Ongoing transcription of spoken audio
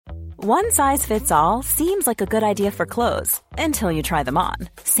One size fits all seems like a good idea for clothes until you try them on.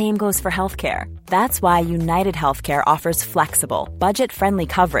 Same goes for healthcare. That's why United Healthcare offers flexible, budget-friendly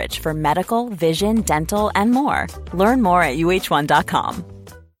coverage for medical, vision, dental, and more. Learn more at uh1.com.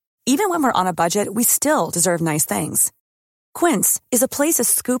 Even when we're on a budget, we still deserve nice things. Quince is a place to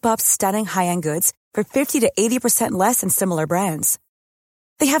scoop up stunning high-end goods for 50 to 80% less than similar brands.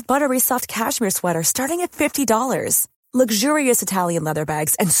 They have buttery soft cashmere sweaters starting at $50, luxurious Italian leather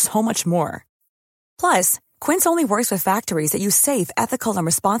bags, and so much more. Plus, Quince only works with factories that use safe, ethical, and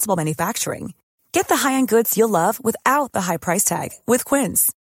responsible manufacturing. Get the high-end goods you'll love without the high price tag with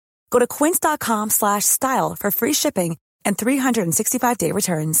Quince. Go to quince.com/style for free shipping and 365-day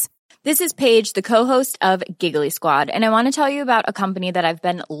returns. This is Paige, the co-host of Giggly Squad, and I want to tell you about a company that I've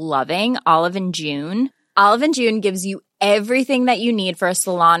been loving, Olive & June. Olive & June gives you everything that you need for a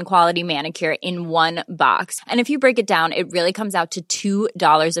salon-quality manicure in one box. And if you break it down, it really comes out to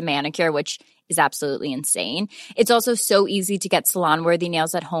 $2 a manicure, which is absolutely insane. It's also so easy to get salon-worthy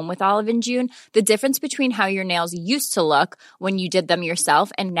nails at home with Olive & June. The difference between how your nails used to look when you did them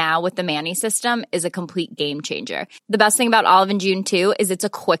yourself and now with the Mani system is a complete game changer. The best thing about Olive & June, too, is it's a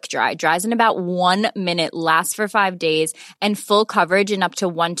quick dry. Dries in about 1 minute, lasts for 5 days, and full coverage in up to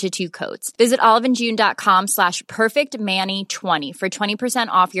 1 to 2 coats. Visit oliveandjune.com/perfectmani20 for 20%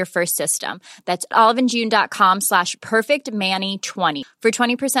 off your first system. That's oliveandjune.com/perfectmani20 for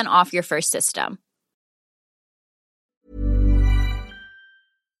 20% off your first system.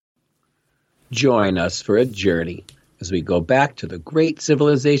 Join us for a journey as we go back to the great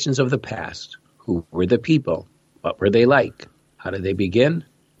civilizations of the past. Who were the people? What were they like? How did they begin?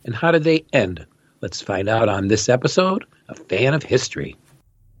 And how did they end? Let's find out on this episode of Fan of History.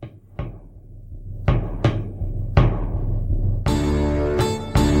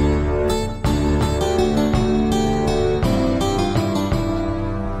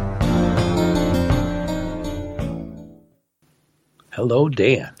 Hello,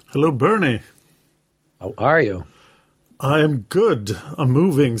 Dan. Hello, Bernie. How are you? I am good. I'm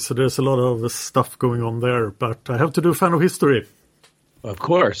moving, so there's a lot of stuff going on there, but I have to do Fan of History. Of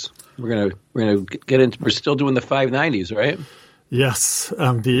course. We're gonna get into. We're still doing the 590s, right? Yes,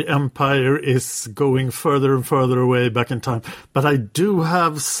 and the Empire is going further and further away back in time. But I do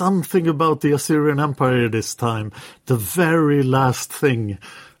have something about the Assyrian Empire this time. The very last thing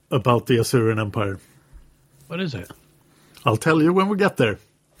about the Assyrian Empire. What is it? I'll tell you when we get there.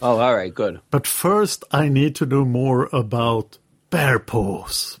 Oh, all right, good. But first, I need to know more about bear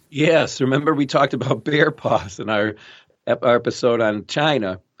paws. Yes, remember we talked about bear paws in our episode on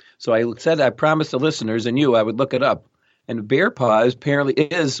China. So I said I promised the listeners and you I would look it up. And bear paws apparently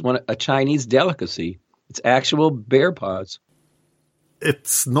is a Chinese delicacy. It's actual bear paws.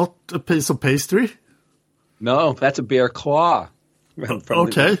 It's not a piece of pastry? No, that's a bear claw.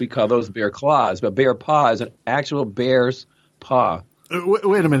 Okay. We call those bear claws, but bear paw is an actual bear's paw.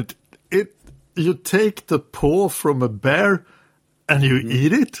 Wait a minute. You take the paw from a bear and you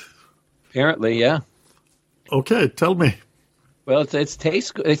eat it? Apparently, yeah. Okay, tell me. Well, it's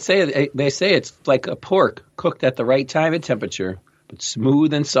tastes good. They say it's like a pork cooked at the right time and temperature, but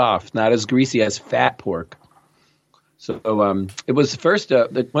smooth and soft, not as greasy as fat pork. So it was first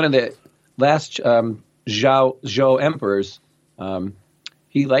one of the last Zhou emperors.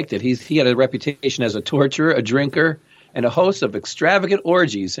 He liked it. He had a reputation as a torturer, a drinker, and a host of extravagant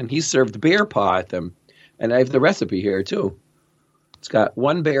orgies, and he served bear paw at them. And I have the recipe here, too. It's got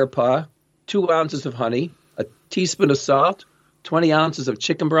 1 bear paw, 2 ounces of honey, a teaspoon of salt, 20 ounces of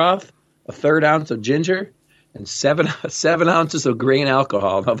chicken broth, a 1/3 ounce of ginger, and 7 ounces of grain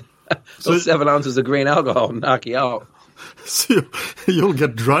alcohol. Those 7 ounces of grain alcohol will knock you out. So you'll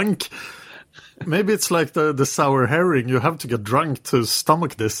get drunk. Maybe it's like the sour herring. You have to get drunk to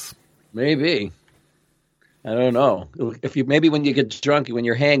stomach this. Maybe. I don't know. Maybe when you get drunk, when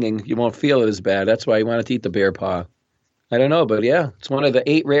you're hanging, you won't feel it as bad. That's why you want to eat the bear paw. I don't know, but yeah, it's one of the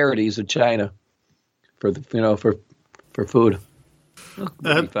 8 rarities of China for food.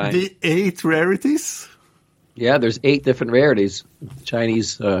 The 8 rarities? Yeah, there's 8 different rarities.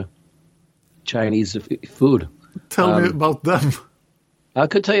 Chinese food. Tell me about them. I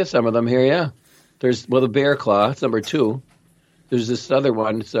could tell you some of them here. Yeah, there's the bear claw. It's number 2. There's this other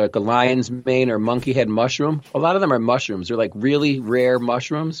one. It's like a lion's mane or monkey head mushroom. A lot of them are mushrooms. They're like really rare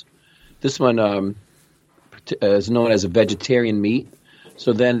mushrooms. This one is known as a vegetarian meat.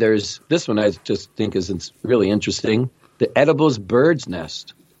 So then there's this one I just think is really interesting. The edibles bird's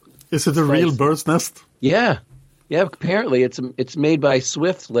nest. Is it a real bird's nest? Yeah. Yeah, apparently it's made by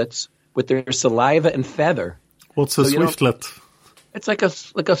swiftlets with their saliva and feather. What's a swiftlet? It's like a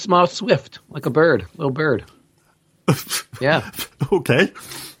small swift, like a bird, little bird. Yeah. Okay.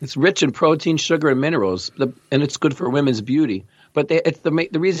 It's rich in protein, sugar, and minerals, and it's good for women's beauty. But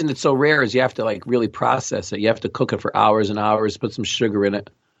the reason it's so rare is you have to like really process it. You have to cook it for hours and hours, put some sugar in it,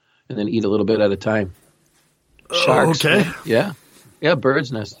 and then eat a little bit at a time. Shark's okay. fin. Yeah,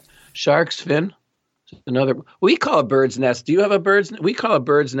 bird's nest. Shark's fin. Another. We call a bird's nest. Do you have a bird's? We call a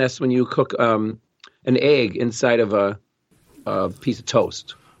bird's nest when you cook an egg inside of a piece of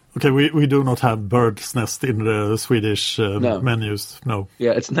toast. Okay, we do not have bird's nest in the Swedish menus. No.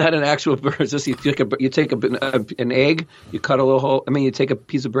 Yeah, it's not an actual bird's nest. You take an egg, you cut a little hole. I mean, you take a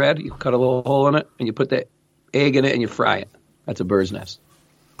piece of bread, you cut a little hole in it, and you put the egg in it, and you fry it. That's a bird's nest.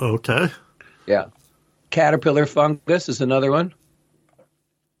 Okay. Yeah. Caterpillar fungus is another one.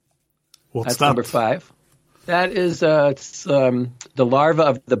 That's that? Number 5. That is it's the larva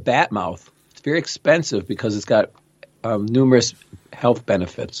of the bat mouth. It's very expensive because it's got numerous health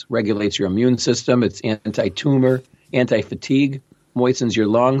benefits. Regulates your immune system. It's anti-tumor, anti-fatigue, moistens your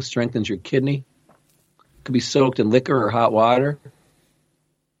lungs, strengthens your kidney. Could be soaked in liquor or hot water.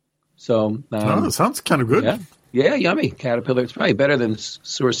 So that sounds kind of good. Yeah, yummy. Caterpillar. It's probably better than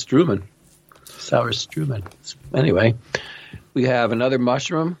sour strumen. Anyway, we have another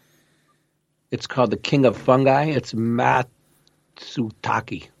mushroom. It's called the king of fungi. It's Matsutake.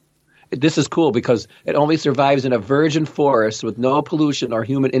 This is cool because it only survives in a virgin forest with no pollution or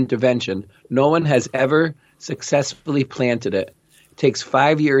human intervention. No one has ever successfully planted it. It takes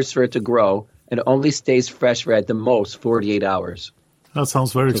 5 years for it to grow, and it only stays fresh for at the most 48 hours. That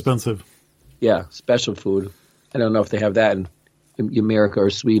sounds very expensive. Yeah, special food. I don't know if they have that in America or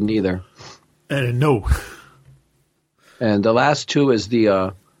Sweden either. No. And the last two is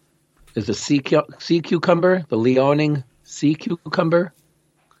the sea cucumber, the Leoning sea cucumber.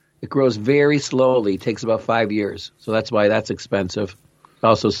 It grows very slowly. It takes about 5 years. So that's why that's expensive.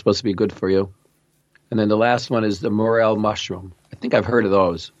 Also supposed to be good for you. And then the last one is the morel mushroom. I think I've heard of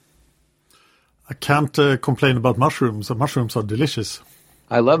those. I can't complain about mushrooms. The mushrooms are delicious.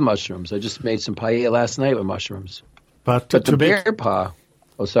 I love mushrooms. I just made some paella last night with mushrooms. But the bear paw.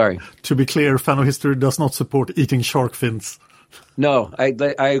 Oh, sorry. To be clear, Fan of History does not support eating shark fins. No, I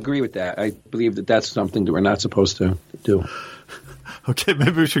agree with that. I believe that that's something that we're not supposed to do. Okay,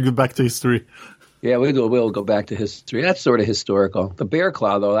 maybe we should go back to history. Yeah, we'll go back to history. That's sort of historical. The bear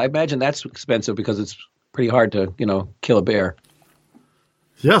claw, though, I imagine that's expensive because it's pretty hard to, kill a bear.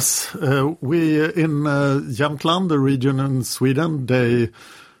 Yes, we in Jämtland, the region in Sweden, they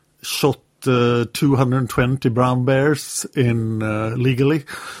shot 220 brown bears legally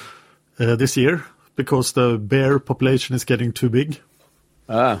this year because the bear population is getting too big.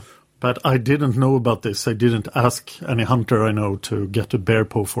 But I didn't know about this. I didn't ask any hunter I know to get a bear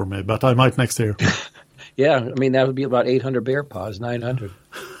paw for me, but I might next year. Yeah, I mean, that would be about 800 bear paws, 900.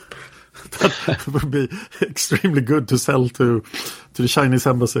 That would be extremely good to sell to the Chinese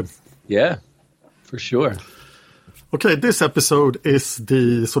embassy. Yeah, for sure. Okay, this episode is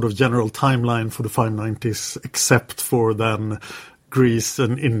the sort of general timeline for the 590s, except for then Greece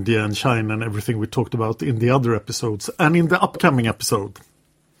and India and China and everything we talked about in the other episodes and in the upcoming episode.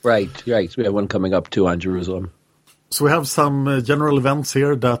 Right. So we have one coming up too on Jerusalem. So we have some general events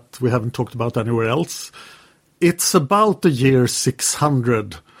here that we haven't talked about anywhere else. It's about the year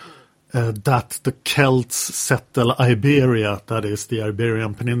 600 that the Celts settle Iberia, that is the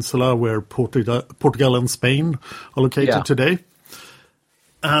Iberian Peninsula where Portugal and Spain are located today.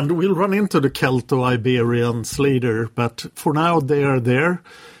 And we'll run into the Celto-Iberians later, but for now they are there.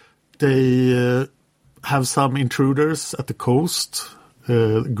 They have some intruders at the coast.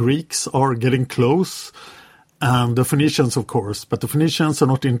 Greeks are getting close, and the Phoenicians, of course. But the Phoenicians are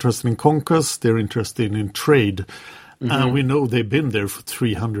not interested in conquest, they're interested in trade. Mm-hmm. And we know they've been there for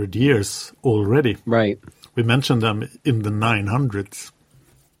 300 years already. Right. We mentioned them in the 900s.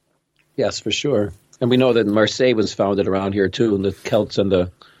 Yes, for sure. And we know that Marseille was founded around here too, and the Celts and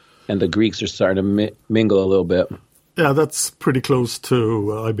the Greeks are starting to mingle a little bit. Yeah, that's pretty close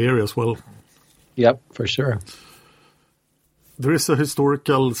to Iberia as well. Yep, for sure. There is a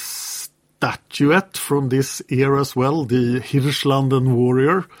historical statuette from this era as well, the Hirschlanden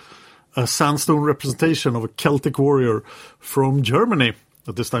warrior, a sandstone representation of a Celtic warrior from Germany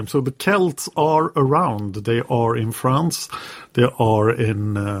at this time. So the Celts are around. They are in France. They are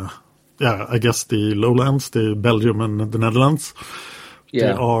in, I guess, the lowlands, the Belgium and the Netherlands.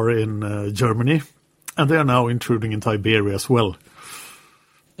 Yeah. They are in Germany. And they are now intruding into Iberia as well.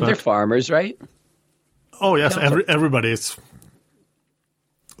 But they're farmers, right? Oh, yes. Everybody is.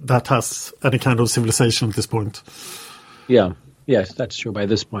 That has any kind of civilization at this point. Yeah. Yes, that's true by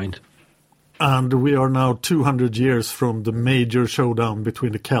this point. And we are now 200 years from the major showdown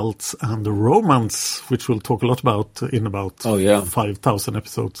between the Celts and the Romans, which we'll talk a lot about in about 5,000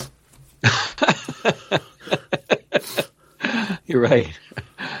 episodes. You're right.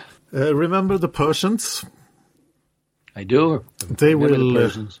 Remember the Persians? I do. They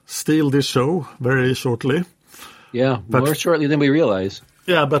will steal this show very shortly. Yeah, more shortly than we realize.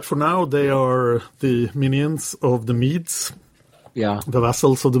 Yeah, but for now they are the minions of the Medes. Yeah. The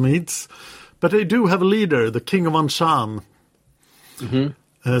vassals of the Medes. But they do have a leader, the king of Anshan,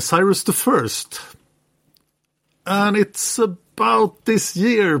 Cyrus I. And it's about this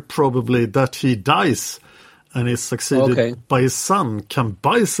year, probably, that he dies and is succeeded by his son,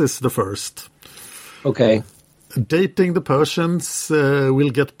 Cambyses I. Okay. Dating the Persians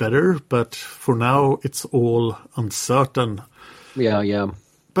will get better, but for now it's all uncertain. Yeah.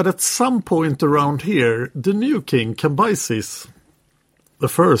 But at some point around here, the new king, Cambyses the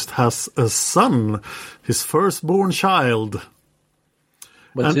first, has a son, his firstborn child.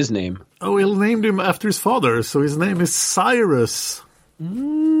 What's his name? Oh, he named him after his father, so his name is Cyrus.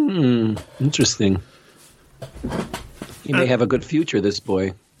 Interesting. He may have a good future, this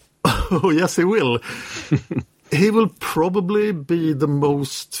boy. Oh, yes, he will. He will probably be the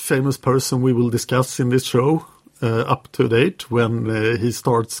most famous person we will discuss in this show up to date when he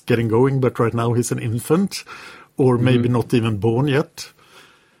starts getting going, but right now he's an infant, or maybe not even born yet.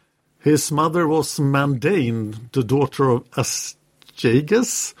 His mother was Mandane, the daughter of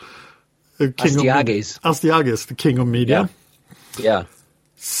Astyages, Astyages, the king of Media. Yeah.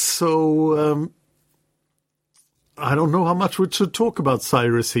 So I don't know how much we should talk about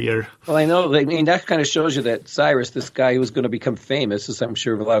Cyrus here. Well, I know. I mean, that kind of shows you that Cyrus, this guy who was going to become famous, as I'm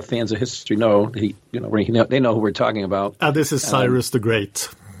sure a lot of fans of history know, they know who we're talking about. This is Cyrus the Great,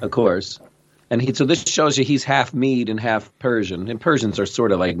 of course. And so this shows you he's half Mede and half Persian. And Persians are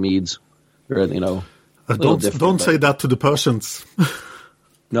sort of like Medes. Or, don't say that to the Persians.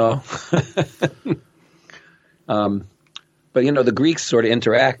 No. But, the Greeks sort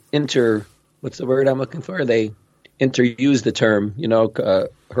of what's the word I'm looking for? They interuse the term.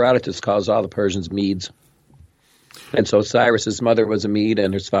 Herodotus calls all the Persians Medes. And so Cyrus's mother was a Mede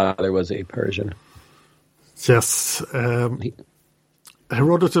and his father was a Persian. Yes.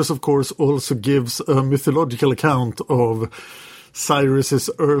 Herodotus, of course, also gives a mythological account of Cyrus's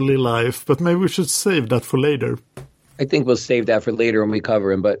early life, but maybe we should save that for later. I think we'll save that for later when we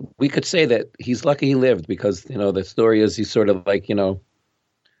cover him, but we could say that he's lucky he lived because, the story is he's sort of like,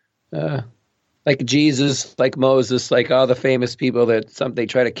 like Jesus, like Moses, like all the famous people that they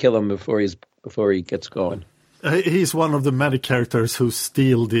try to kill him before he gets going. He's one of the many characters who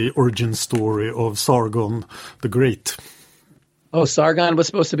steal the origin story of Sargon the Great. Oh, Sargon was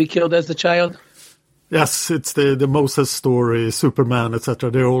supposed to be killed as a child? Yes, it's the Moses story, Superman, etc.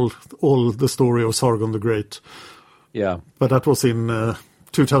 They're all the story of Sargon the Great. Yeah. But that was in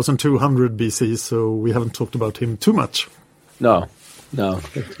 2200 BC, so we haven't talked about him too much. No. You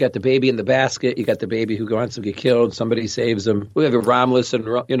got the baby in the basket. You got the baby who wants to get killed. Somebody saves him. We have a Romulus and,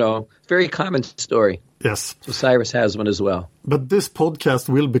 very common story. Yes. So Cyrus has one as well. But this podcast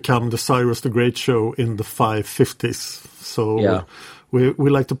will become the Cyrus the Great show in the 550s. So we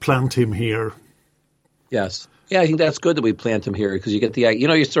like to plant him here. Yes. Yeah, I think that's good that we plant him here because you get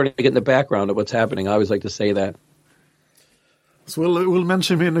you're sort of getting the background of what's happening. I always like to say that. So we'll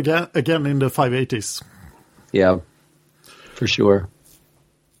mention him again in the 580s. Yeah, for sure.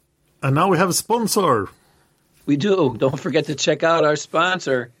 And now we have a sponsor. We do. Don't forget to check out our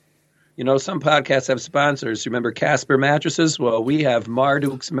sponsor. Some podcasts have sponsors. Remember Casper Mattresses? Well, we have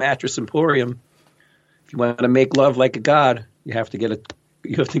Marduk's Mattress Emporium. If you want to make love like a god, you have to get a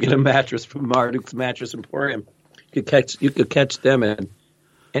mattress from Marduk's Mattress Emporium. You could catch them in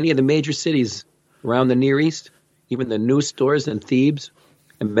any of the major cities around the Near East, even the new stores in Thebes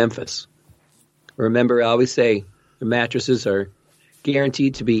and Memphis. Remember, I always say the mattresses are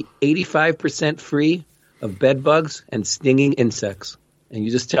guaranteed to be 85% free of bed bugs and stinging insects. And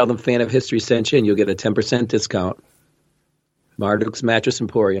you just tell them Fan of History sent you, and you'll get a 10% discount. Marduk's Mattress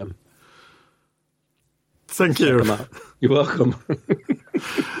Emporium. Thank you. Check them out. You're welcome.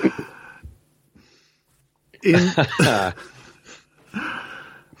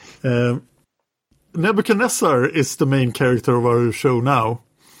 Nebuchadnezzar is the main character of our show now.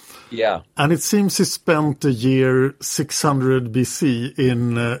 Yeah. And it seems he spent the year 600 BC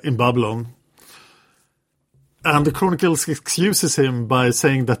in Babylon. And the Chronicles excuses him by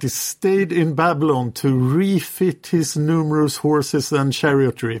saying that he stayed in Babylon to refit his numerous horses and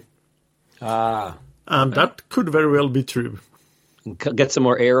chariotry. And that could very well be true. Get some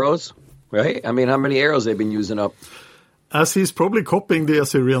more arrows, right? I mean, how many arrows they've been using up? As he's probably copying the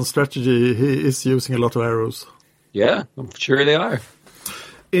Assyrian strategy, he is using a lot of arrows. Yeah, I'm sure they are.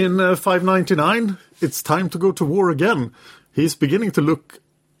 In 599, it's time to go to war again. He's beginning to look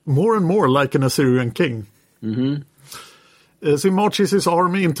more and more like an Assyrian king. Mm-hmm. As he marches his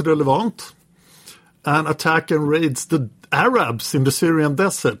army into the Levant and attack and raids the Arabs in the Syrian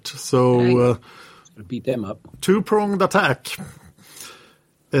desert. So beat them up. Two-pronged attack.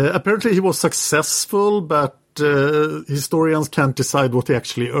 Apparently he was successful, but historians can't decide what he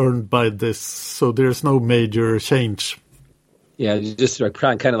actually earned by this. So there's no major change. Yeah, you just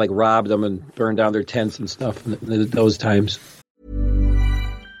kind of like robbed them and burned down their tents and stuff in those times.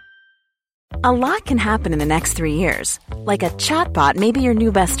 A lot can happen in the next 3 years. Like a chatbot may be your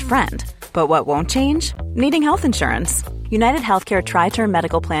new best friend. But what won't change? Needing health insurance. United Healthcare Tri-Term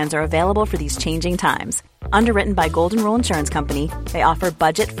Medical Plans are available for these changing times. Underwritten by Golden Rule Insurance Company, they offer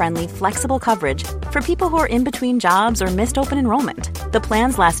budget-friendly, flexible coverage for people who are in between jobs or missed open enrollment. The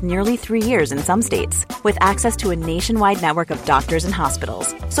plans last nearly 3 years in some states, with access to a nationwide network of doctors and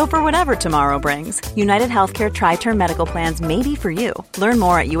hospitals. So for whatever tomorrow brings, United Healthcare Tri-Term Medical Plans may be for you. Learn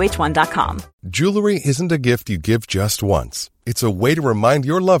more at uh1.com. Jewelry isn't a gift you give just once. It's a way to remind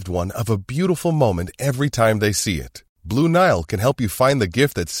your loved one of a beautiful moment every time they see it. Blue Nile can help you find the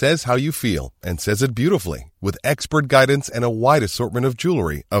gift that says how you feel and says it beautifully, with expert guidance and a wide assortment of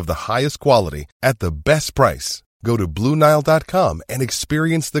jewelry of the highest quality at the best price. Go to BlueNile.com and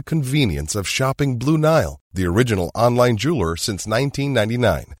experience the convenience of shopping Blue Nile, the original online jeweler since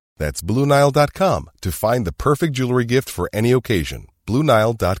 1999. That's BlueNile.com to find the perfect jewelry gift for any occasion.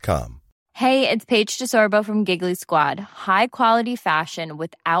 BlueNile.com. Hey, it's Paige DeSorbo from Giggly Squad. High quality fashion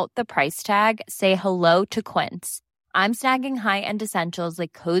without the price tag. Say hello to Quince. I'm snagging high-end essentials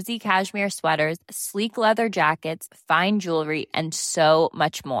like cozy cashmere sweaters, sleek leather jackets, fine jewelry, and so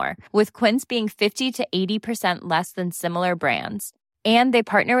much more. With Quince being 50 to 80% less than similar brands. And they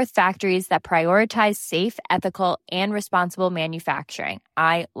partner with factories that prioritize safe, ethical, and responsible manufacturing.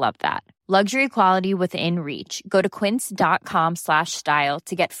 I love that. Luxury quality within reach. Go to quince.com/style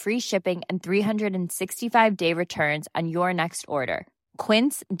to get free shipping and 365-day returns on your next order.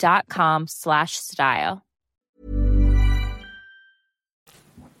 Quince.com/style.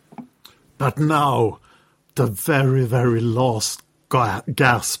 But now, the very, very last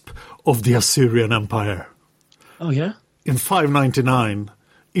gasp of the Assyrian Empire. Oh, yeah? In 599,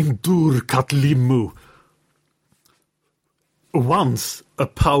 in Dur-Katlimmu, once a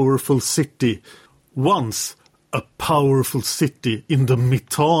powerful city in the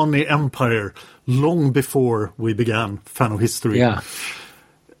Mitanni Empire, long before we began Fan of History. Yeah.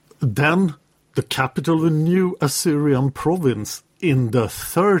 Then the capital of a new Assyrian province in the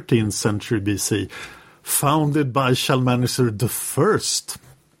 13th century BC, founded by Shalmaneser I.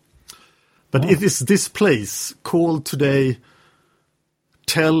 But it is this place, called today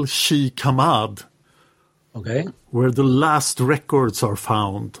Tel Shi-Kamad, okay, where the last records are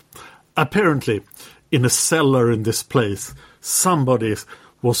found. Apparently, in a cellar in this place, somebody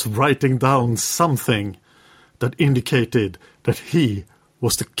was writing down something that indicated that he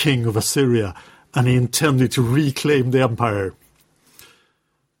was the king of Assyria and he intended to reclaim the empire.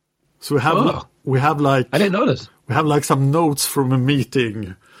 So we have like I didn't notice. We have like some notes from a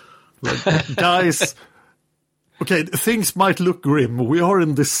meeting. Like, guys, okay, things might look grim. We are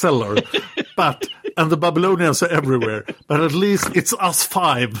in this cellar, and the Babylonians are everywhere. But at least it's us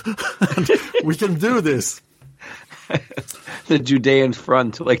five, and we can do this. The Judean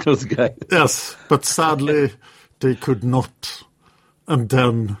front, like those guys. Yes, but sadly they could not. And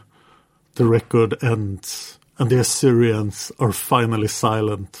then the record ends, and the Assyrians are finally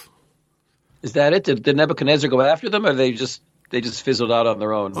silent. Is that it? Did Nebuchadnezzar go after them, or they just fizzled out on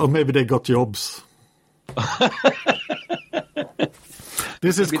their own? Or maybe they got jobs.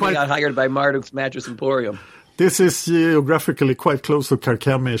 This is maybe they got hired by Marduk's Mattress Emporium. This is geographically quite close to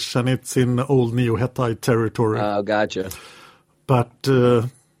Carchemish, and it's in old Neo-Hittite territory. Oh, gotcha. But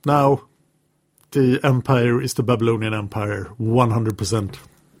now the empire is the Babylonian Empire, 100%.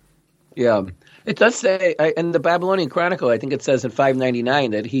 Yeah. It does say, in the Babylonian Chronicle, I think it says in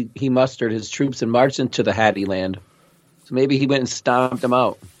 599 that he mustered his troops and marched into the Hatti land. So maybe he went and stomped them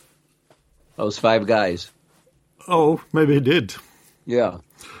out. Those five guys. Oh, maybe he did. Yeah.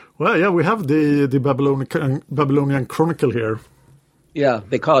 Well, yeah, we have the Babylonian Chronicle here. Yeah,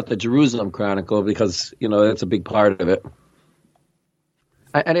 they call it the Jerusalem Chronicle because, that's a big part of it.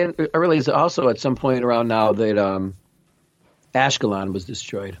 I realize also at some point around now that Ashkelon was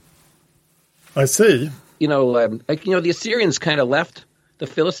destroyed. I see. The Assyrians kind of left the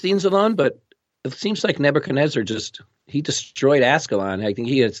Philistines alone, but it seems like Nebuchadnezzar he destroyed Ashkelon. I think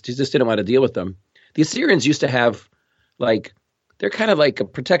he just didn't want to deal with them. The Assyrians used to have like they're kind of like a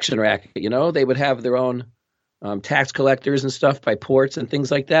protection racket. They would have their own tax collectors and stuff by ports and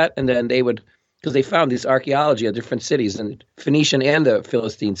things like that, and then they would, because they found these archaeology of different cities, and Phoenician and the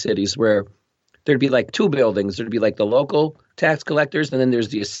Philistine cities, where there'd be like two buildings. There'd be like the local tax collectors, and then there's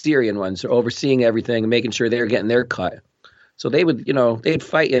the Assyrian ones, who are overseeing everything and making sure they're getting their cut. So they would, they'd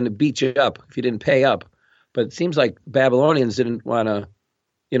fight and beat you up if you didn't pay up. But it seems like Babylonians didn't want to,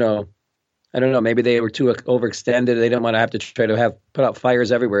 I don't know, maybe they were too overextended. They didn't want to have to try to put out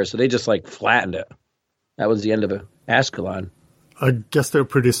fires everywhere. So they just like flattened it. That was the end of Ascalon. I guess they're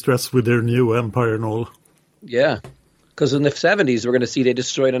pretty stressed with their new empire and all. Yeah. Because in the 70s, we're going to see they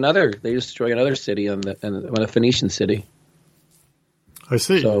destroy another city, on a Phoenician city. I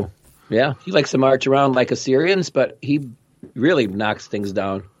see. So, yeah, he likes to march around like Assyrians, but he really knocks things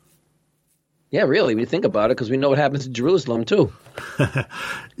down. Yeah, really, when you think about it, because we know what happens in Jerusalem, too.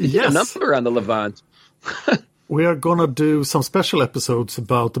 Yes. A number on the Levant. We are going to do some special episodes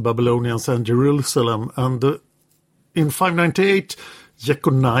about the Babylonians and Jerusalem. And in 598,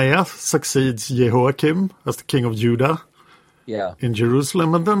 Jeconiah succeeds Jehoiakim as the king of Judah in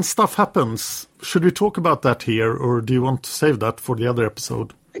Jerusalem. And then stuff happens. Should we talk about that here, or do you want to save that for the other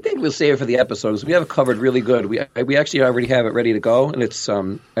episode? I think we'll save it for the episodes. We have it covered really good. We actually already have it ready to go. And it's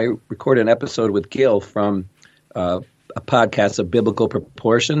I recorded an episode with Gil from a podcast of Biblical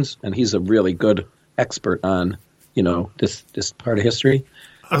Proportions. And he's a really good expert on, this part of history.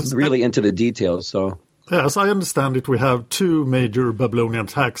 Really into the details, so... As I understand it, we have two major Babylonian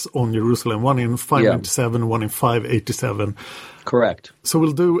attacks on Jerusalem, one in 597, one in 587. Correct. So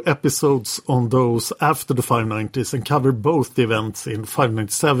we'll do episodes on those after the 590s and cover both the events in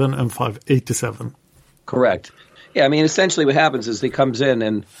 597 and 587. Correct. Yeah, I mean, essentially what happens is he comes in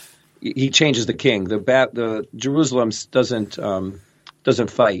and he changes the king. The Jerusalem doesn't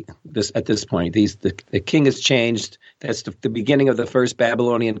fight at this point. The king has changed. That's the beginning of the first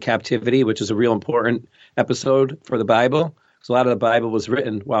Babylonian captivity, which is a real important episode for the Bible. Because a lot of the Bible was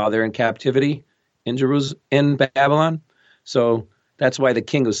written while they're in captivity in Babylon. So that's why the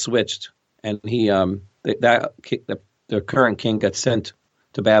king was switched, and the current king got sent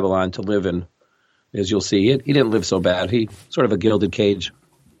to Babylon to live in. As you'll see, he didn't live so bad. He sort of a gilded cage.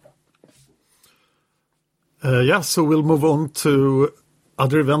 So we'll move on to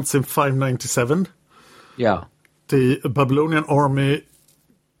other events in 597. Yeah. The Babylonian army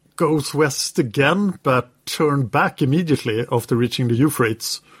goes west again, but turned back immediately after reaching the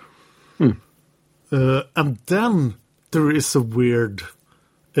Euphrates. And then there is a weird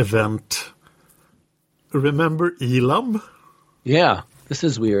event. Remember Elam? Yeah, this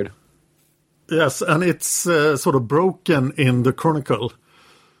is weird. Yes, and it's sort of broken in the Chronicle.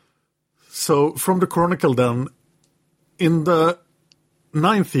 So from the Chronicle then, in the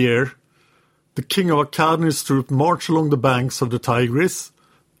 9th year, the king of Akkad and his troop march along the banks of the Tigris.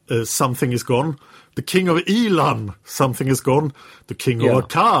 Something is gone. The king of Elam, something is gone. The king of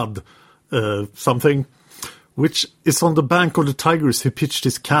Akkad, something, which is on the bank of the Tigris, he pitched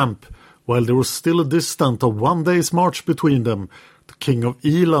his camp, while there was still a distance of 1 day's march between them. The king of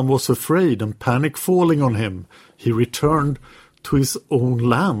Elam was afraid, and panic falling on him, he returned to his own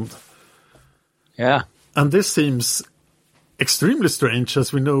land. Yeah. And this seems extremely strange,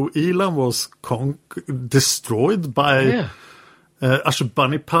 as we know Elam was destroyed by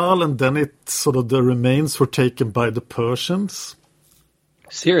Ashurbanipal, and then the remains were taken by the Persians.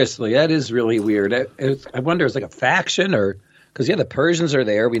 Seriously, that is really weird. I wonder, it's like a faction, or because the Persians are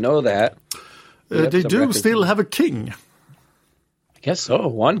there. We know that. They do still have a king. I guess so.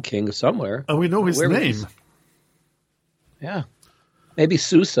 One king somewhere, and we know his name. Yeah, maybe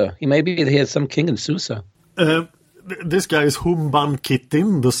Susa. He has some king in Susa. This guy is Humban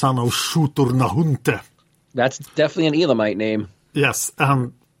Kittin, the son of Shutur-Nahunte. That's definitely an Elamite name. Yes,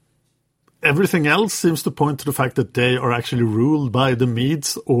 and everything else seems to point to the fact that they are actually ruled by the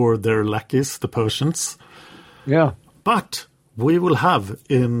Medes or their lackeys, the Persians. Yeah. But we will have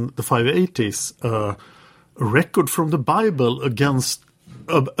in the 580s a record from the Bible a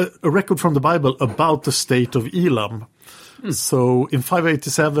record from the Bible about the state of Elam. So in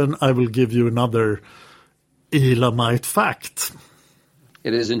 587, I will give you another Elamite fact.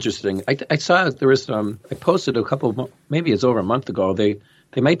 It is interesting. I saw there was I posted a couple, maybe it's over a month ago. They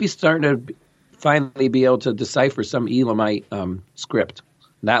might be starting to finally be able to decipher some Elamite script.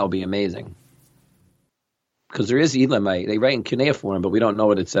 That will be amazing. Because there is Elamite. They write in cuneiform, but we don't know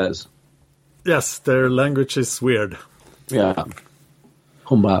what it says. Yes, their language is weird. Yeah.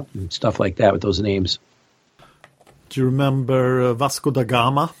 Humbab and stuff like that with those names. Do you remember Vasco da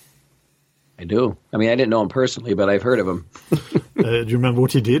Gama? I do. I mean, I didn't know him personally, but I've heard of him. Do you remember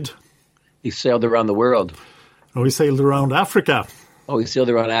what he did? He sailed around the world. Oh, he sailed around Africa. Oh, he sailed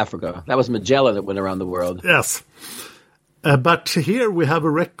around Africa. That was Magellan that went around the world. Yes. But here we have a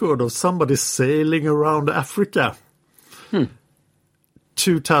record of somebody sailing around Africa.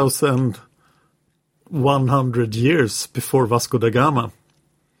 2,100 years before Vasco da Gama.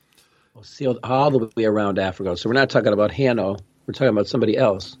 Oh, sailed all the way around Africa. So we're not talking about Hanno. We're talking about somebody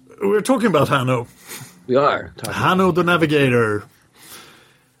else. We're talking about Hanno. We are. Hanno the Navigator.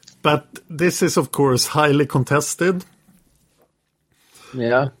 But this is, of course, highly contested.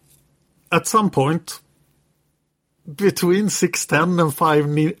 Yeah. At some point, between 610 and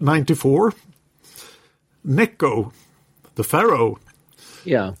 594, Necho, the pharaoh,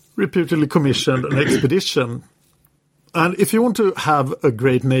 reputedly commissioned an expedition. And if you want to have a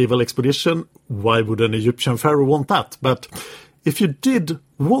great naval expedition, why would an Egyptian pharaoh want that? But if you did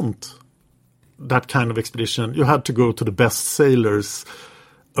want that kind of expedition, you had to go to the best sailors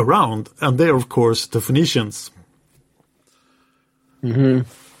around, and they're, of course, the Phoenicians. Mm-hmm.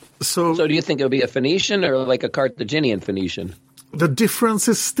 So do you think it would be a Phoenician or like a Carthaginian Phoenician? The difference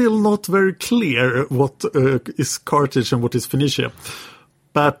is still not very clear what is Carthage and what is Phoenicia.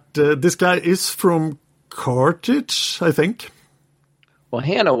 But this guy is from Carthage, I think. Well,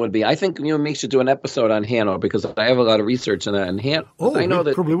 Hanno would be. I think we should do an episode on Hanno because I have a lot of research on that. And I know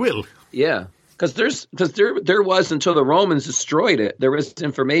that probably will. Yeah, because there was until the Romans destroyed it. There was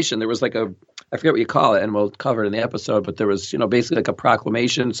information. There was like I forget what you call it, and we'll cover it in the episode. But there was basically like a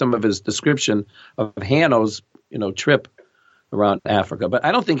proclamation, some of his description of Hanno's trip around Africa. But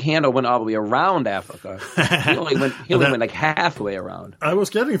I don't think Hanno went all the way around Africa. He only went like halfway around. I was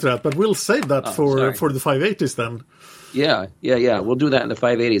getting to that, but we'll save that for the 580s then. Yeah. We'll do that in the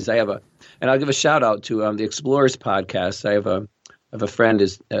 580s. And I'll give a shout out to the Explorers podcast. I have a friend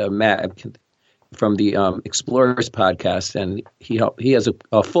is Matt from the Explorers podcast, and he has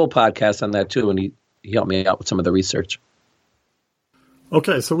a full podcast on that too, and he helped me out with some of the research.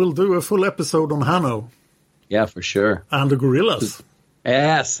 Okay, so we'll do a full episode on Hanno. Yeah, for sure. And the gorillas.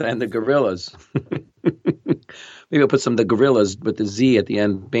 Yes, and the gorillas. Maybe I'll put the gorillas with the Z at the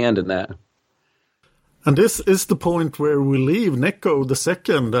end band in that. And this is the point where we leave Necho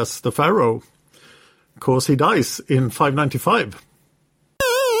II as the pharaoh, because he dies in 595.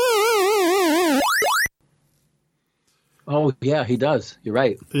 Oh, yeah, he does. You're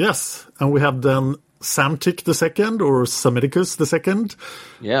right. Yes, and we have then Psamtik II, or Psammetichus II,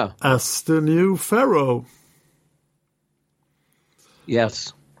 as the new pharaoh.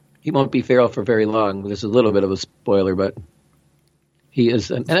 Yes. He won't be pharaoh for very long. There's a little bit of a spoiler, but he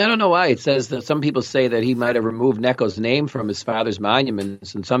is. And I don't know why. It says that some people say that he might have removed Necho's name from his father's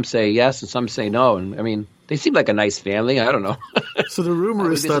monuments, and some say yes, and some say no. And I mean, they seem like a nice family. I don't know. So the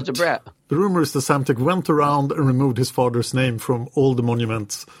rumor is that Psamtik went around and removed his father's name from all the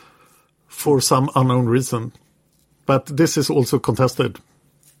monuments for some unknown reason. But this is also contested.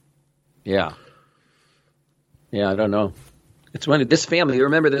 Yeah. Yeah, I don't know. It's when this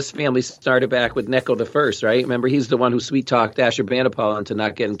family started back with Necho I, right? Remember, he's the one who sweet-talked Ashurbanipal into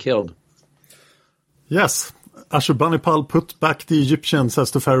not getting killed. Yes. Ashurbanipal put back the Egyptians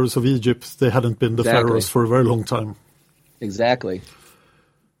as the pharaohs of Egypt. They hadn't been the pharaohs for a very long time. Exactly.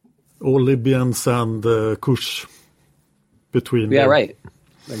 All Libyans and Kush between them. Yeah, right.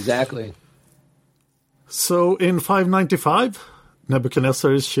 Exactly. So in 595,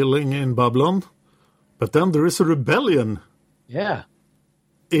 Nebuchadnezzar is chilling in Babylon. But then there is a rebellion. Yeah.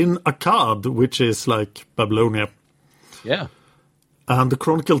 In Akkad, which is like Babylonia. Yeah. And the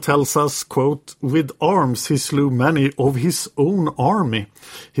chronicle tells us, quote, "With arms he slew many of his own army.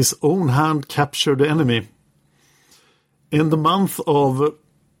 His own hand captured the enemy. In the month of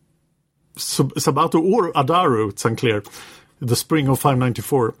Sabato or Adaru," it's unclear, the spring of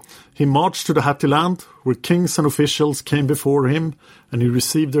 594, he marched to the Hatti land, where kings and officials came before him, and he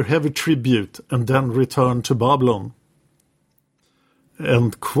received their heavy tribute, and then returned to Babylon.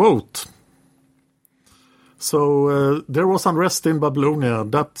 End quote. So there was unrest in Babylonia.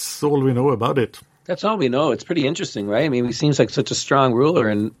 That's all we know about it. That's all we know. It's pretty interesting, right? I mean, he seems like such a strong ruler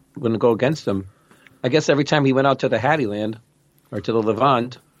and wouldn't go against him. I guess every time he went out to the Hatti land, or to the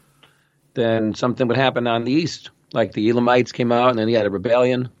Levant, then something would happen on the east. Like the Elamites came out, and then he had a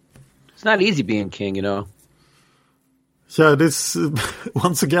rebellion. It's not easy being king, Yeah, this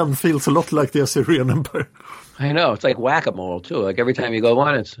once again feels a lot like the Assyrian Empire. I know. It's like whack-a-mole, too. Like every time you go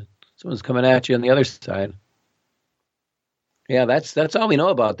one, someone's coming at you on the other side. Yeah, that's all we know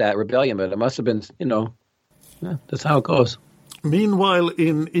about that rebellion, but it must have been, that's how it goes. Meanwhile,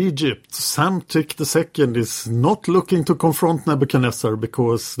 in Egypt, Psamtik II is not looking to confront Nebuchadnezzar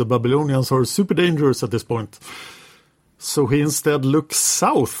because the Babylonians are super dangerous at this point. So he instead looks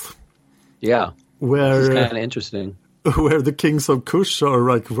south. Yeah. This is where kind of interesting. where the kings of Kush are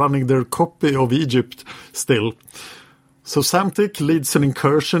like running their copy of Egypt still. So Psamtik leads an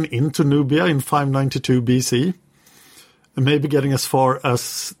incursion into Nubia in 592 BC, and maybe getting as far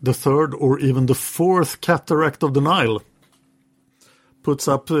as the third or even the fourth cataract of the Nile. Puts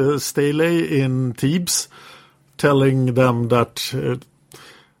up stele in Thebes, telling them that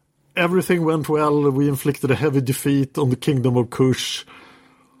everything went well, we inflicted a heavy defeat on the kingdom of Kush.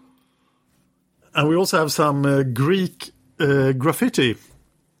 And we also have some Greek graffiti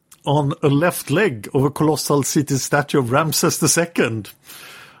on a left leg of a colossal seated statue of Ramses II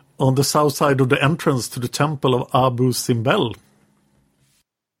on the south side of the entrance to the temple of Abu Simbel.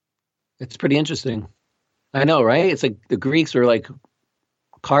 It's pretty interesting. I know, right? It's like the Greeks were like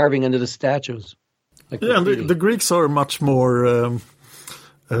carving into the statues. Like yeah, and the Greeks are much more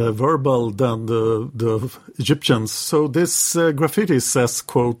verbal than the Egyptians. So this graffiti says,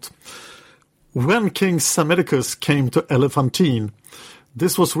 quote, "When King Psammetichus came to Elephantine,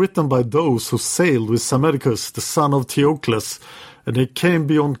 this was written by those who sailed with Psammetichus, the son of Theocles, and they came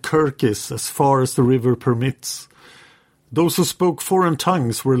beyond Kirkis as far as the river permits. Those who spoke foreign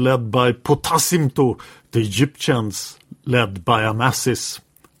tongues were led by Potasimto, the Egyptians, led by Amasis."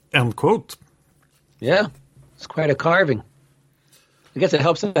 End quote. Yeah, it's quite a carving. I guess it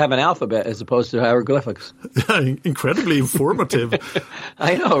helps to have an alphabet as opposed to hieroglyphics. Yeah, incredibly informative.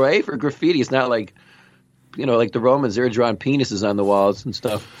 I know, right? For graffiti, it's not like, like the Romans, they were drawing penises on the walls and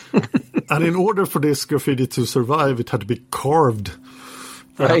stuff. And in order for this graffiti to survive, it had to be carved.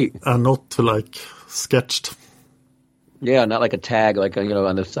 Right. And not like sketched. Yeah, not like a tag, like,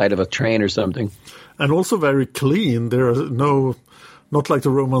 on the side of a train or something. And also very clean. There are not like the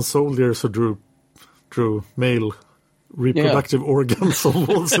Roman soldiers who drew male reproductive organs on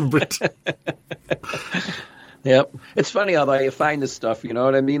walls in Britain. Yep. It's funny how you find this stuff, you know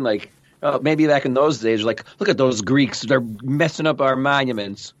what I mean? Like, maybe back in those days, like, look at those Greeks, they're messing up our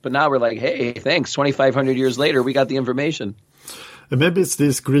monuments. But now we're like, hey, thanks, 2,500 years later, we got the information. And maybe it's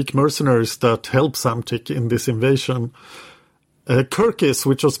these Greek mercenaries that help Psamtik in this invasion. Kirkis,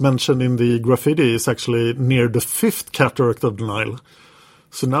 which was mentioned in the graffiti, is actually near the fifth cataract of the Nile.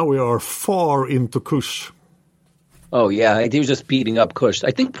 So now we are far into Kush. Oh, yeah, he was just beating up Kush.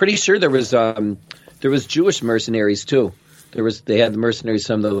 I think pretty sure there was Jewish mercenaries, too. They had the mercenaries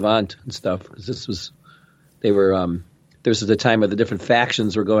from the Levant and stuff. Because this was the time of the different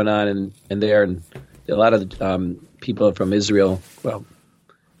factions were going on and there, and a lot of people from Israel, well,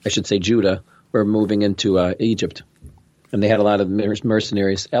 I should say Judah, were moving into Egypt, and they had a lot of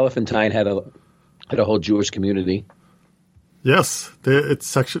mercenaries. Elephantine had a whole Jewish community. Yes,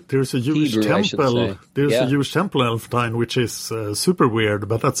 there's a Jewish Hebrew, temple. There's a Jewish temple in Elephantine, which is super weird,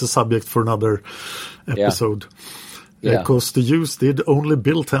 but that's a subject for another episode. Because the Jews did only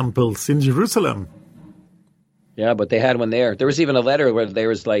build temples in Jerusalem. Yeah, but they had one there. There was even a letter where they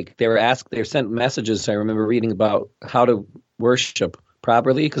were sent messages. I remember reading about how to worship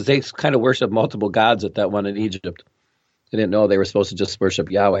properly, because they kind of worship multiple gods at that one in Egypt. They didn't know they were supposed to just worship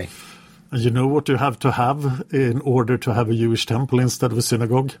Yahweh. And you know what you have to have in order to have a Jewish temple instead of a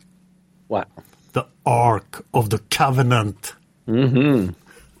synagogue? What? The Ark of the Covenant. Mm-hmm.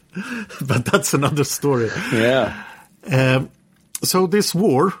 But that's another story. Yeah. So this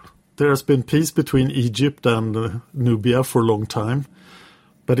war, there has been peace between Egypt and Nubia for a long time.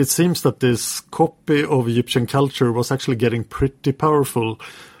 But it seems that this copy of Egyptian culture was actually getting pretty powerful.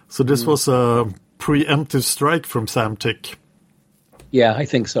 So this was a preemptive strike from Psamtik. Yeah, I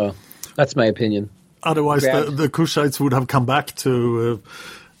think so. That's my opinion. Otherwise, the Kushites would have come back to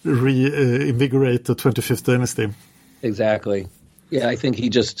reinvigorate the 25th dynasty. Exactly. Yeah, I think he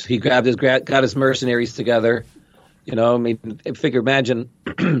got his mercenaries together. Imagine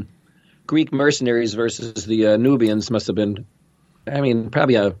Greek mercenaries versus the Nubians must have been,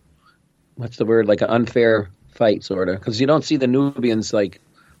 probably like an unfair fight, sort of. Because you don't see the Nubians like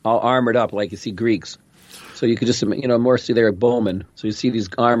all armored up like you see Greeks. So you could just, more see they're bowmen. So you see these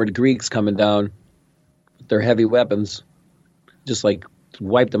armored Greeks coming down with their heavy weapons, just like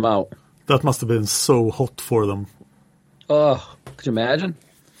wipe them out. That must have been so hot for them. Oh, could you imagine?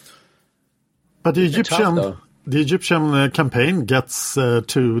 But the Egyptian campaign gets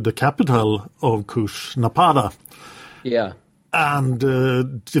to the capital of Kush, Napata. Yeah.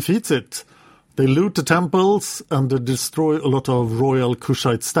 And defeats it. They loot the temples and they destroy a lot of royal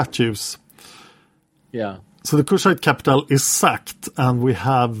Kushite statues. Yeah. So the Kushite capital is sacked, and we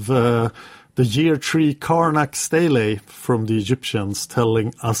have the year 3 Karnak stele from the Egyptians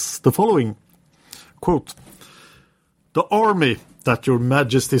telling us the following. Quote, "The army that your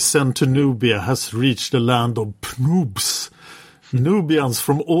majesty sent to Nubia has reached the land of Pnubs. Nubians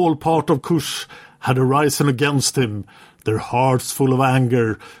from all part of Kush had arisen against him, their hearts full of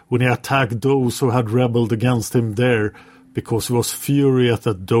anger, when he attacked those who had rebelled against him there, because he was furious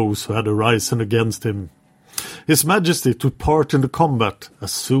at those who had arisen against him. His Majesty took part in the combat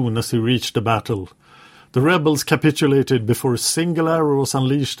as soon as he reached the battle. The rebels capitulated before a single arrow was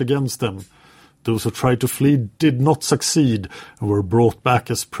unleashed against them. Those who tried to flee did not succeed and were brought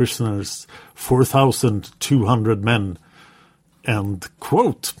back as prisoners, 4,200 men. End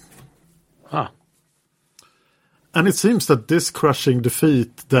quote. Huh. And it seems that this crushing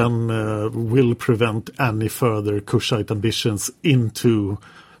defeat then will prevent any further Kushite ambitions into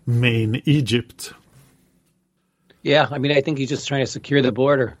main Egypt. Yeah, I mean, I think he's just trying to secure the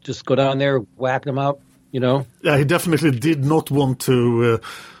border. Just go down there, whack them out, you know? Yeah, he definitely did not want to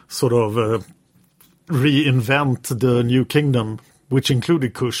reinvent the new kingdom, which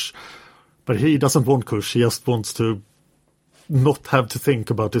included Kush. But he doesn't want Kush. He just wants to not have to think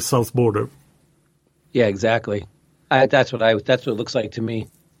about his south border. Yeah, exactly. That's what it looks like to me.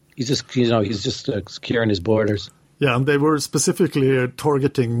 He's just, securing his borders. Yeah, and they were specifically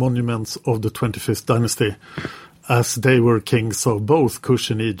targeting monuments of the 25th dynasty, as they were kings of both Kush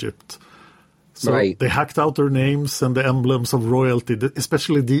and Egypt. So right. They hacked out their names and the emblems of royalty,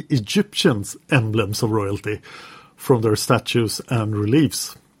 especially the Egyptians' emblems of royalty, from their statues and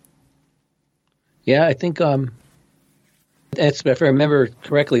reliefs. Yeah, I think if I remember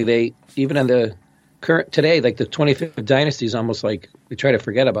correctly, they even on the current today, like the 25th dynasty is almost like we try to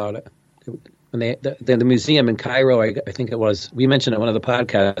forget about it. When the museum in Cairo, I think it was, we mentioned in one of the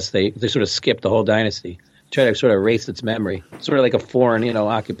podcasts, they sort of skipped the whole dynasty, try to sort of erase its memory, sort of like a foreign,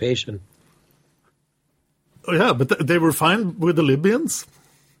 occupation. Oh yeah, but they were fine with the Libyans.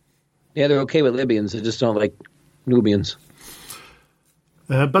 Yeah, they're okay with Libyans. They just don't like Nubians.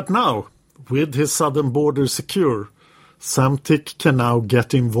 But now, with his southern border secure, Psamtik can now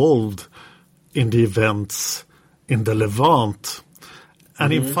get involved in the events in the Levant.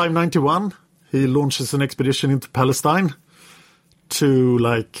 And in 591, he launches an expedition into Palestine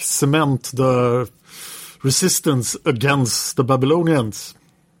to cement the resistance against the Babylonians.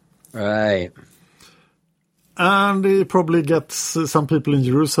 Right. And he probably gets some people in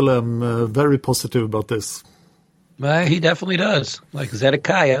Jerusalem very positive about this. He definitely does. Like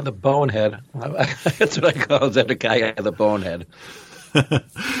Zedekiah, the bonehead. That's what I call Zedekiah, the bonehead.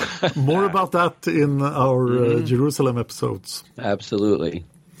 More about that in our Jerusalem episodes. Absolutely.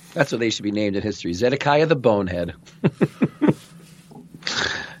 That's what they should be named in history. Zedekiah the bonehead.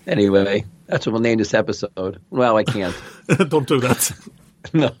 Anyway, that's what we'll name this episode. Well, I can't. Don't do that.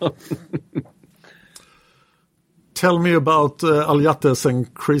 No. Tell me about Alyattes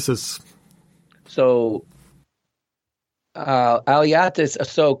and Croesus. So, Alyattes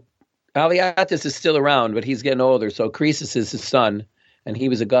is still around, but he's getting older. So Croesus is his son, and he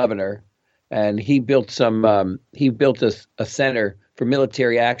was a governor, and he built a center for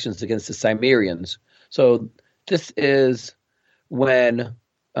military actions against the Cimmerians. So this is when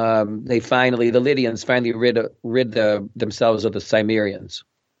the Lydians finally rid themselves of the Cimmerians.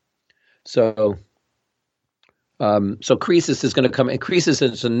 So Croesus is going to come, and Croesus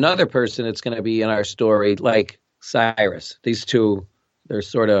is another person that's going to be in our story, like Cyrus. These two, they're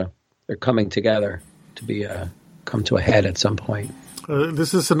coming together to be come to a head at some point.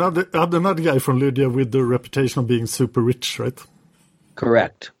 This is another guy from Lydia with the reputation of being super rich, right?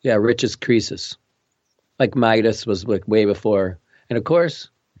 Correct. Yeah, rich as Croesus. Like Midas was way before. And of course,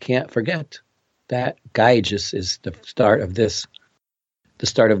 can't forget that Gyges is the start of this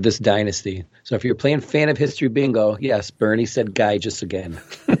dynasty. So if you're playing fan of history bingo, yes, Bernie said Gyges again.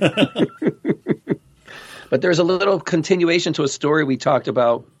 But there's a little continuation to a story we talked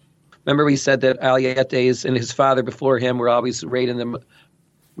about. Remember we said that Alyattes and his father before him were always raiding the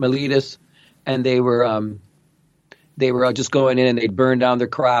Miletus, and they were just going in and they'd burn down their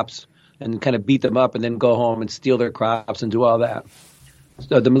crops and kind of beat them up and then go home and steal their crops and do all that.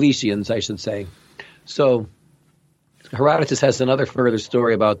 So the Milesians, I should say. So Herodotus has another further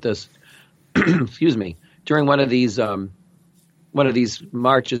story about this. Excuse me. During one of these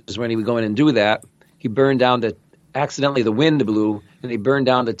marches, when he would go in and do that, he burned down accidentally the wind blew and they burned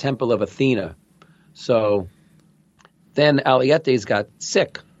down the temple of Athena. So then Alyattes got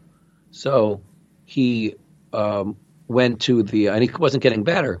sick. So he went to and he wasn't getting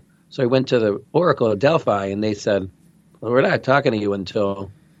better. So he went to the oracle of Delphi and they said, well, we're not talking to you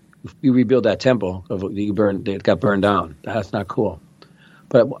until you rebuild that temple that got burned down. That's not cool.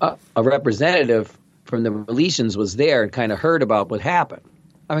 But a representative from the Milesians was there and kind of heard about what happened.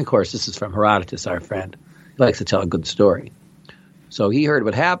 I mean, of course, this is from Herodotus, our friend. He likes to tell a good story. So he heard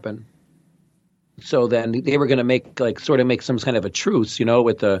what happened. So then they were going to make some kind of a truce,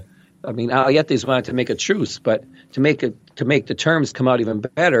 with the I mean, Alyetes wanted to make a truce, but to make the terms come out even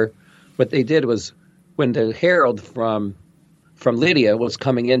better, what they did was when the herald from Lydia was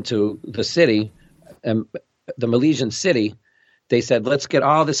coming into the city, the Milesian city, they said, let's get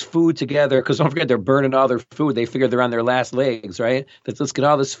all this food together, because don't forget they're burning all their food. They figured they're on their last legs, right? Let's get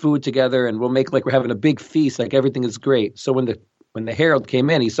all this food together and we'll make like we're having a big feast, like everything is great. So when the herald came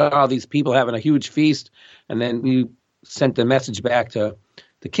in, he saw all these people having a huge feast, and then he sent the message back to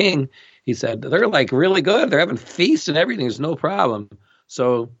the king. He said, they're like really good. They're having feasts and everything. There's no problem.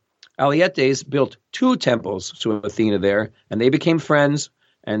 So Alyetes built 2 temples to Athena there, and they became friends,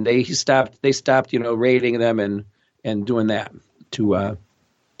 and they stopped, raiding them and doing that to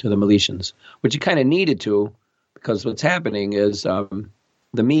the Milesians, which you kind of needed to, because what's happening is the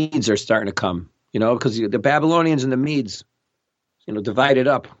Medes are starting to come, because the Babylonians and the Medes, divided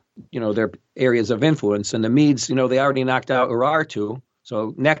up, their areas of influence, and the Medes, they already knocked out Urartu.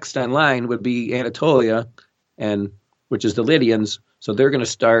 So next in line would be Anatolia, which is the Lydians. So they're going to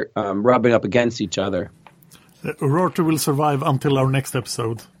start rubbing up against each other. Urartu will survive until our next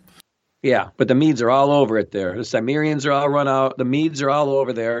episode. Yeah, but the Medes are all over it there. The Cimmerians are all run out. The Medes are all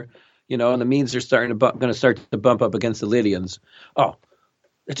over there, and the Medes are going to start to bump up against the Lydians. Oh,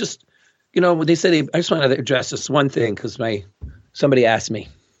 it just, they said, I just want to address this one thing, because somebody asked me,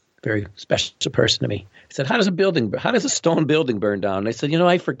 very special person to me. He said, how does a stone building burn down? And I said,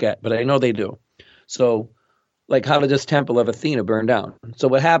 I forget, but I know they do. So, like, how did this temple of Athena burn down? So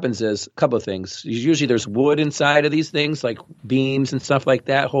what happens is a couple of things. Usually there's wood inside of these things, like beams and stuff like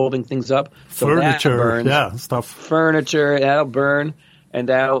that, holding things up. So furniture, burns. Stuff. Furniture, that'll burn.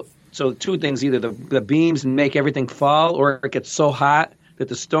 And so 2 things, either the beams make everything fall, or it gets so hot that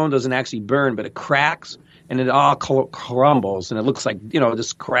the stone doesn't actually burn, but it cracks. And it all crumbles, and it looks like,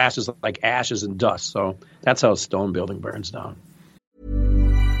 just crashes like ashes and dust. So that's how a stone building burns down.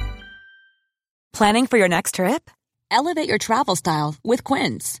 Planning for your next trip? Elevate your travel style with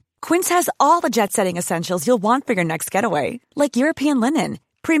Quince. Quince has all the jet-setting essentials you'll want for your next getaway, like European linen,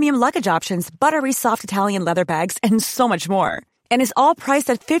 premium luggage options, buttery soft Italian leather bags, and so much more. And is all priced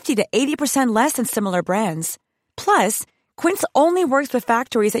at 50 to 80% less than similar brands. Plus, Quince only works with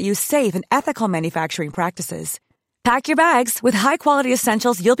factories that use safe and ethical manufacturing practices. Pack your bags with high-quality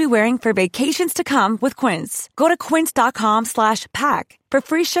essentials you'll be wearing for vacations to come with Quince. Go to quince.com/pack for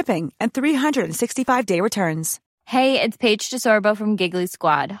free shipping and 365-day returns. Hey, it's Paige DeSorbo from Giggly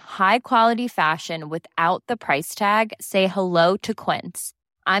Squad. High quality fashion without the price tag. Say hello to Quince.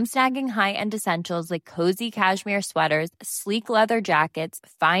 I'm snagging high-end essentials like cozy cashmere sweaters, sleek leather jackets,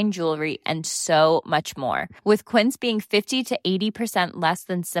 fine jewelry, and so much more. With Quince being 50 to 80% less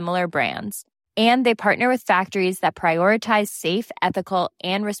than similar brands. And they partner with factories that prioritize safe, ethical,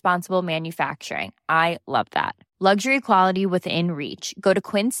 and responsible manufacturing. I love that. Luxury quality within reach. Go to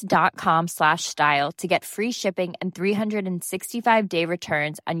quince.com/style to get free shipping and 365-day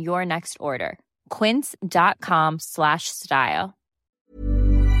returns on your next order. Quince.com/style.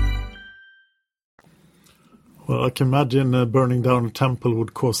 Well, I can imagine burning down a temple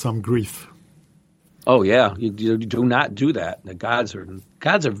would cause some grief. Oh yeah, you do not do that. The gods are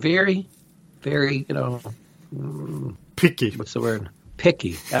very, very, picky. What's the word?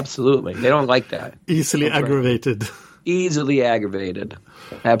 Picky. Absolutely, they don't like that. Easily aggravated. Easily aggravated.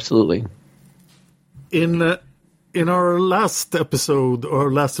 Absolutely. In our last episode,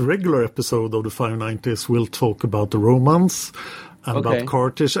 or last regular episode of the 590s, we'll talk about the Romans. And about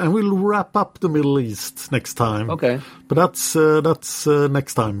Carthage, and we'll wrap up the Middle East next time. Okay. But that's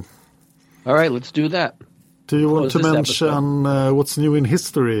next time. All right, let's do that. Do you want to mention what's new in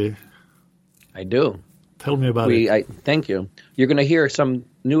history? I do. Tell me about it. Thank you. You're going to hear some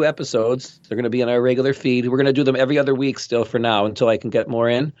new episodes. They're going to be on our regular feed. We're going to do them every other week still for now until I can get more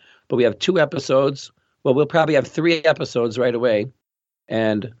in. But we have 2 episodes. Well, we'll probably have 3 episodes right away.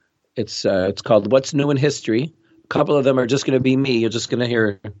 And it's called What's New in History. A couple of them are just going to be me. You're just going to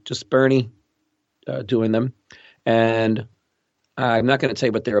hear just Bernie doing them. And I'm not going to tell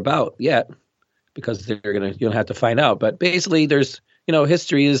you what they're about yet because you'll have to find out. But basically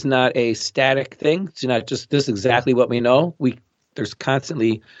history is not a static thing. It's not just this is exactly what we know. There's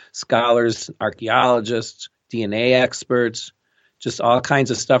constantly scholars, archaeologists, DNA experts, just all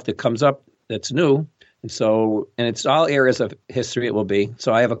kinds of stuff that comes up that's new. And it's all areas of history it will be.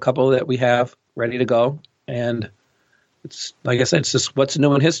 So I have a couple that we have ready to go. And it's, like I said, it's just what's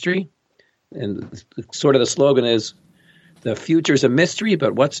new in history. And sort of the slogan is, the future's a mystery,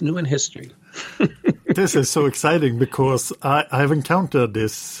 but what's new in history? This is so exciting because I've encountered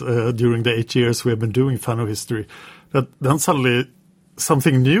this during the 8 years we have been doing Fan of History. That then suddenly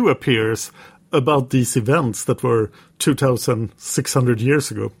something new appears about these events that were 2,600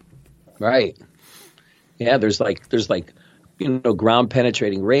 years ago. Right. Yeah, there's ground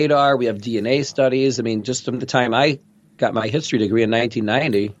penetrating radar. We have DNA studies. I mean, just from the time I got my history degree in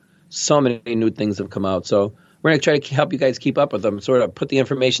 1990, so many new things have come out. So we're going to try to help you guys keep up with them, sort of put the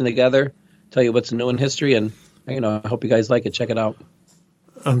information together, tell you what's new in history, and I hope you guys like it. Check it out.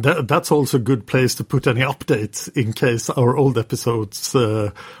 And that's also a good place to put any updates in case our old episodes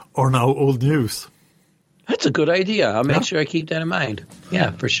are now old news. That's a good idea. I'll make sure I keep that in mind.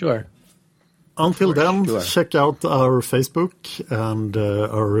 Yeah, for sure. Until then, check out our Facebook and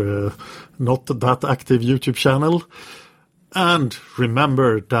our not that active YouTube channel. And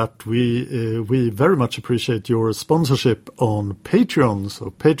remember that we very much appreciate your sponsorship on Patreon.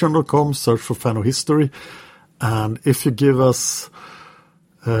 So patreon.com, search for Fan of History. And if you give us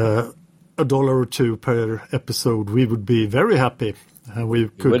 $1 or $2 per episode, we would be very happy. And we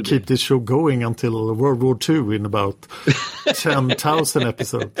could keep this show going until World War II in about 10,000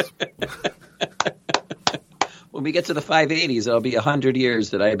 episodes. When we get to the 580s, it'll be 100 years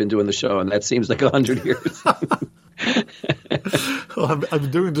that I've been doing the show, and that seems like 100 years. Well, I've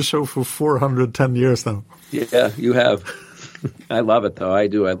been doing the show for 410 years now. Yeah, you have. I love it, though. I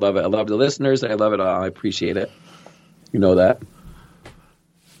do. I love it. I love the listeners. I love it all. I appreciate it. You know that.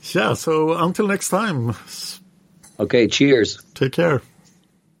 Yeah, so until next time. Okay, cheers. Take care.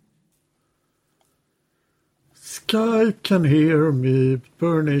 Skype can hear me,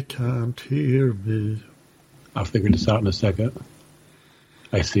 Bernie can't hear me. I'll figure this out in a second.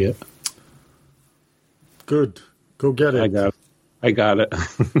 I see it. Good. Go get it. I got it.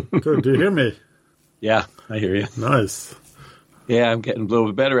 Good. Do you hear me? Yeah, I hear you. Nice. Yeah, I'm getting a little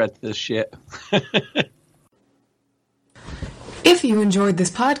bit better at this shit. If you enjoyed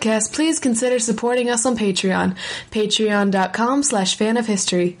this podcast, please consider supporting us on Patreon.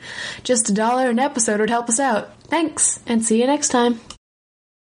 Patreon.com/fanofhistory. Just $1 an episode would help us out. Thanks, and see you next time.